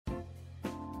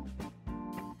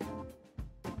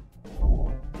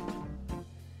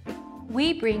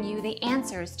we bring you the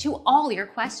answers to all your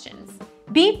questions.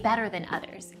 Be better than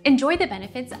others. Enjoy the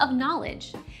benefits of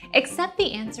knowledge. Accept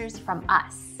the answers from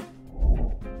us.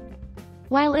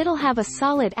 While it'll have a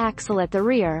solid axle at the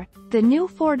rear, the new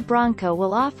Ford Bronco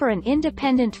will offer an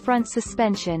independent front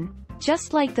suspension,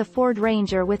 just like the Ford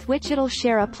Ranger, with which it'll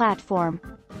share a platform.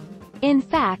 In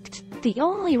fact, the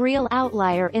only real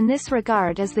outlier in this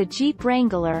regard is the Jeep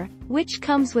Wrangler, which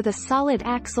comes with a solid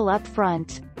axle up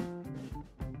front.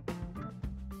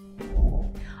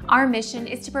 Our mission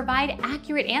is to provide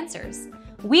accurate answers.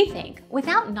 We think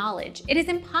without knowledge, it is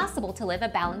impossible to live a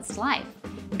balanced life.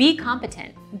 Be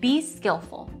competent, be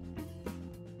skillful.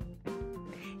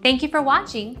 Thank you for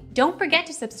watching. Don't forget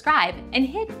to subscribe and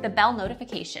hit the bell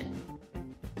notification.